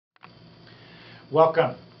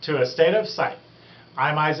Welcome to A State of Sight.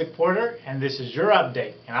 I'm Isaac Porter, and this is your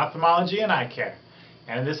update in ophthalmology and eye care.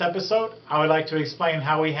 And in this episode, I would like to explain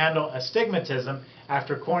how we handle astigmatism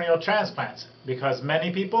after corneal transplants, because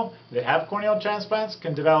many people that have corneal transplants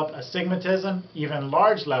can develop astigmatism, even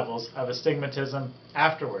large levels of astigmatism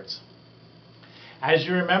afterwards. As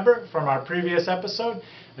you remember from our previous episode,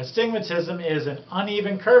 astigmatism is an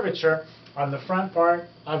uneven curvature on the front part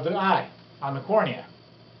of the eye, on the cornea.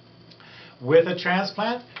 With a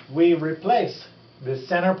transplant, we replace the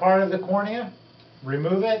center part of the cornea,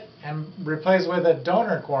 remove it, and replace with a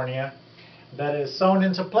donor cornea that is sewn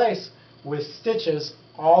into place with stitches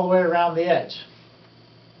all the way around the edge.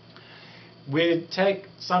 We take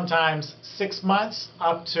sometimes 6 months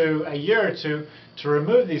up to a year or two to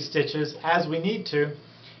remove these stitches as we need to,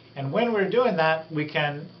 and when we're doing that, we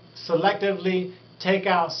can selectively take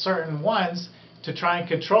out certain ones to try and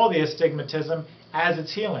control the astigmatism as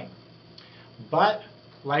it's healing. But,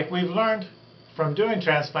 like we've learned from doing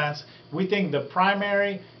transplants, we think the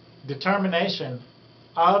primary determination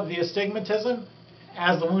of the astigmatism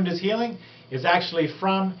as the wound is healing is actually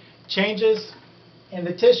from changes in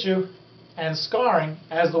the tissue and scarring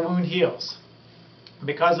as the wound heals.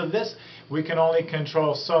 Because of this, we can only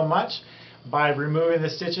control so much by removing the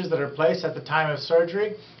stitches that are placed at the time of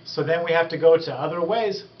surgery, so then we have to go to other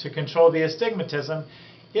ways to control the astigmatism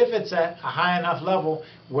if it's at a high enough level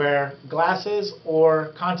where glasses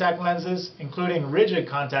or contact lenses, including rigid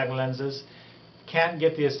contact lenses, can't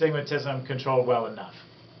get the astigmatism controlled well enough.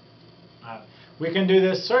 We can do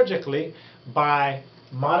this surgically by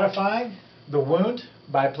modifying the wound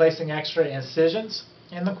by placing extra incisions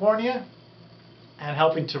in the cornea and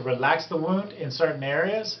helping to relax the wound in certain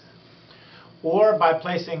areas, or by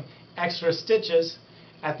placing extra stitches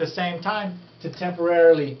at the same time to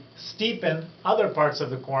temporarily steepen other parts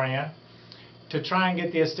of the cornea to try and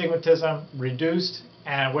get the astigmatism reduced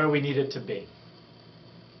and where we need it to be.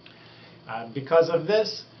 Because of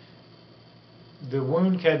this, the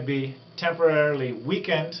wound can be temporarily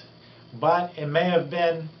weakened, but it may have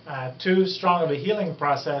been too strong of a healing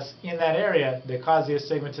process in that area that caused the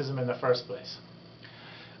astigmatism in the first place.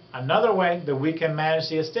 Another way that we can manage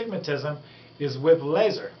the astigmatism is with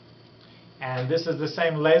laser. And this is the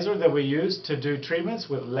same laser that we use to do treatments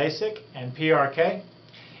with LASIK and PRK.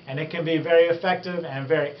 And it can be very effective and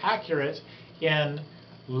very accurate in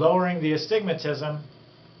lowering the astigmatism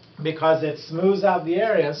because it smooths out the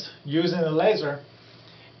areas using the laser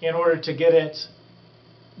in order to get it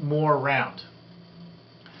more round.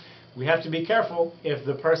 We have to be careful if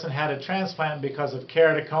the person had a transplant because of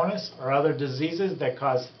keratoconus or other diseases that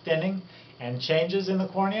cause thinning and changes in the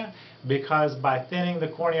cornea, because by thinning the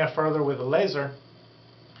cornea further with a laser,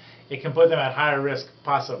 it can put them at higher risk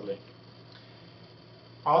possibly.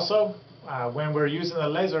 Also, when we're using the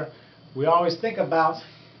laser, we always think about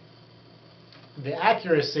the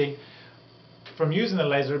accuracy from using the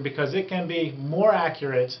laser because it can be more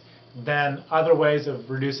accurate than other ways of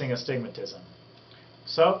reducing astigmatism.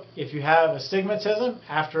 So, if you have astigmatism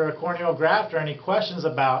after a corneal graft or any questions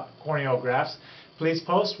about corneal grafts, please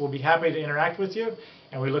post. We'll be happy to interact with you,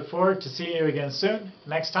 and we look forward to seeing you again soon,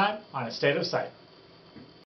 next time on A State of Sight.